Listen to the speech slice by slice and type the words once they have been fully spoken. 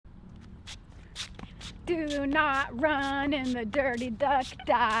Do not run in the dirty duck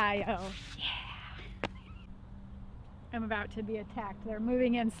dio. Yeah. I'm about to be attacked. They're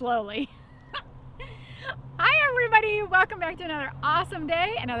moving in slowly. Hi everybody, welcome back to another awesome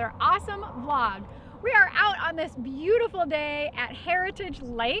day, another awesome vlog. We are out on this beautiful day at Heritage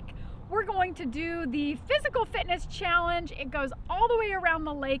Lake. We're going to do the physical fitness challenge. It goes all the way around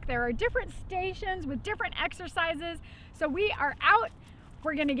the lake. There are different stations with different exercises. So we are out,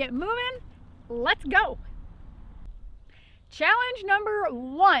 we're gonna get moving. Let's go. Challenge number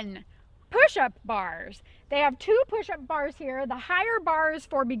 1, push-up bars. They have 2 push-up bars here. The higher bar is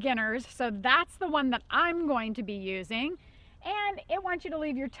for beginners, so that's the one that I'm going to be using. And it wants you to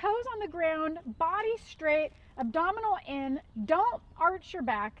leave your toes on the ground, body straight, abdominal in, don't arch your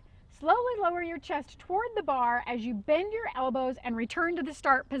back. Slowly lower your chest toward the bar as you bend your elbows and return to the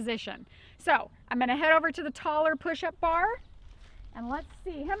start position. So I'm gonna head over to the taller push-up bar and let's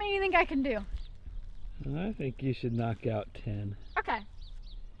see, how many do you think I can do? I think you should knock out 10. Okay.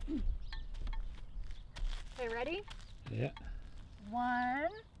 Okay, ready? Yeah. 1,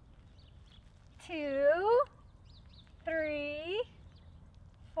 2, 3,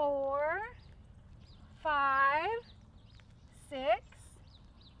 4, 5, 6,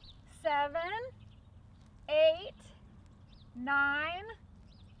 7, 8, 9,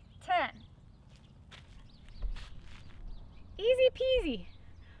 10. Easy peasy.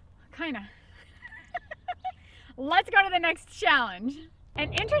 Kinda. Let's go to the next challenge.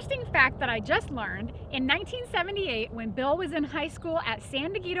 An interesting fact that I just learned, in 1978, when Bill was in high school at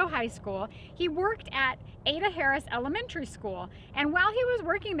San Diego High School, he worked at Ada Harris Elementary School. And while he was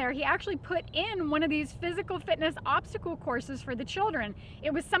working there, he actually put in one of these physical fitness obstacle courses for the children.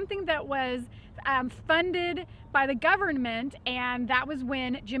 It was something that was funded by the government, and that was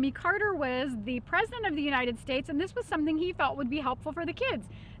when Jimmy Carter was the president of the United States, and this was something he felt would be helpful for the kids.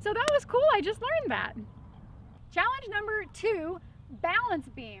 So that was cool, I just learned that. Challenge number 2, balance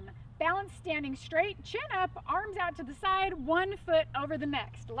beam. Balance standing straight, chin up, arms out to the side, 1 foot over the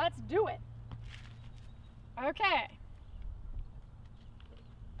next. Let's do it. Okay.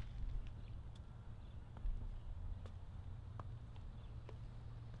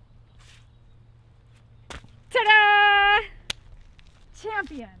 Ta-da!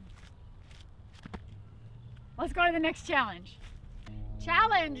 Champion. Let's go to the next challenge.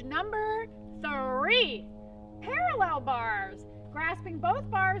 Challenge number 3, parallel bars. Grasping both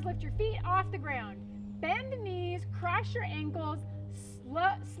bars, lift your feet off the ground. Bend knees, cross your ankles,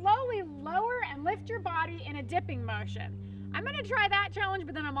 slowly lower and lift your body in a dipping motion. I'm gonna try that challenge,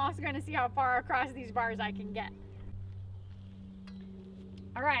 but then I'm also gonna see how far across these bars I can get.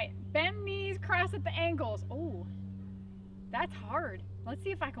 All right, bend knees, cross at the ankles. Oh, that's hard. Let's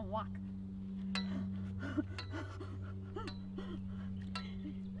see if I can walk.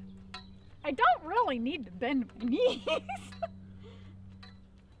 I don't really need to bend my knees.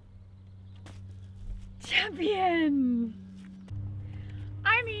 Champion!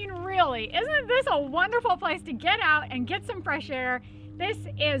 I mean, really, isn't this a wonderful place to get out and get some fresh air? This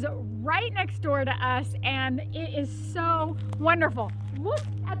is right next door to us, and it is so wonderful. Look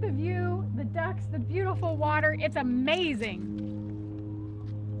at the view, the ducks, the beautiful water. It's amazing.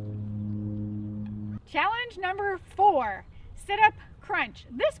 Challenge number 4, sit-up crunch.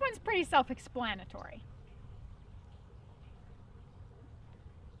 This one's pretty self-explanatory.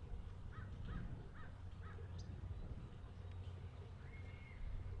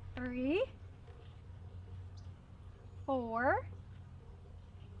 3, 4,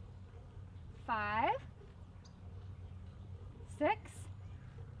 5, 6,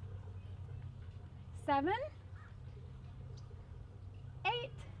 7, 8,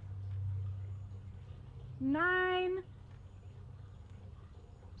 9,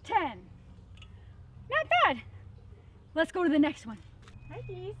 10. Not bad. Let's go to the next one. Hi,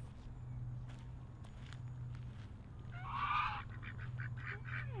 Geese.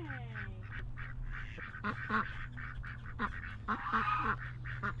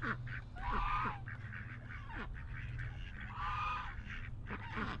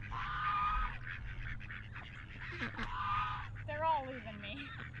 They're all leaving me.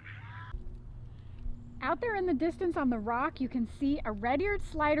 Out there in the distance on the rock, you can see a red-eared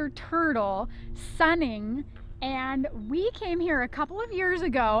slider turtle sunning, and we came here a couple of years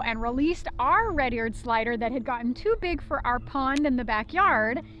ago and released our red-eared slider that had gotten too big for our pond in the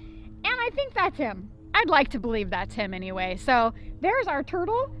backyard, and I think that's him. I'd like to believe that's him anyway. So there's our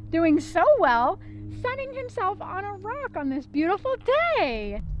turtle doing so well, sunning himself on a rock on this beautiful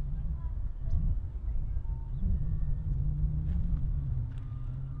day.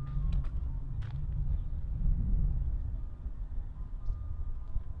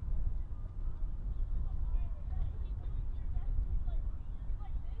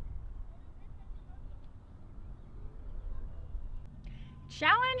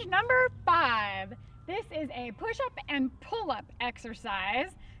 Challenge number 5. This is a push-up and pull-up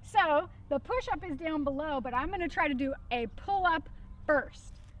exercise. So the push-up is down below, but I'm gonna try to do a pull-up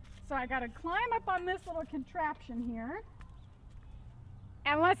first. So I gotta climb up on this little contraption here.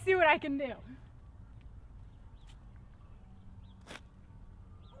 And let's see what I can do.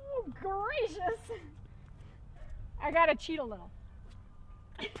 Oh, gracious. I gotta cheat a little.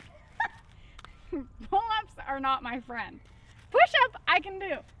 Pull-ups are not my friend. Push-up I can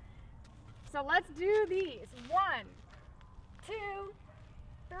do. So let's do these. 1, 2,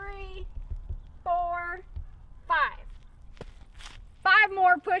 3, 4, 5. 5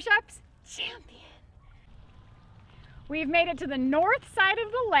 more push-ups. Champion. We've made it to the north side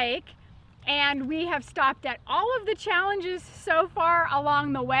of the lake, and we have stopped at all of the challenges so far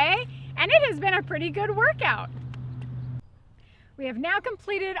along the way, and it has been a pretty good workout. We have now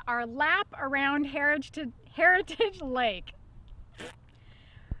completed our lap around Heritage Lake.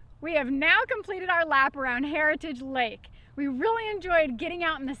 We have now completed our lap around Heritage Lake. We really enjoyed getting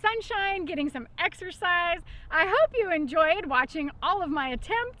out in the sunshine, getting some exercise. I hope you enjoyed watching all of my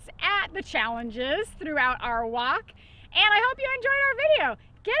attempts at the challenges throughout our walk. And I hope you enjoyed our video.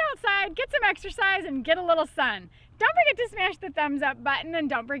 Get outside, get some exercise, and get a little sun. Don't forget to smash the thumbs up button, and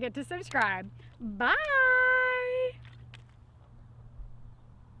don't forget to subscribe. Bye!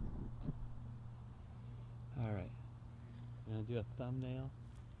 All right. I'm gonna do a thumbnail.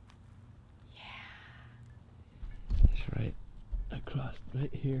 That's right. Across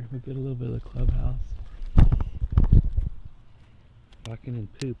right here. We'll get a little bit of the clubhouse. Walking in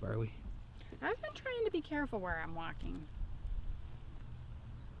poop, are we? I've been trying to be careful where I'm walking.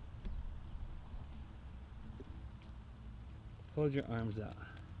 Hold your arms out.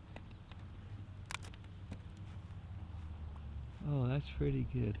 Oh, that's pretty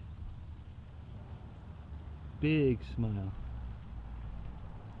good. Big smile.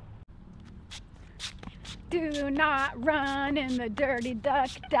 Do not run in the dirty duck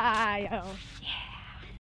dial.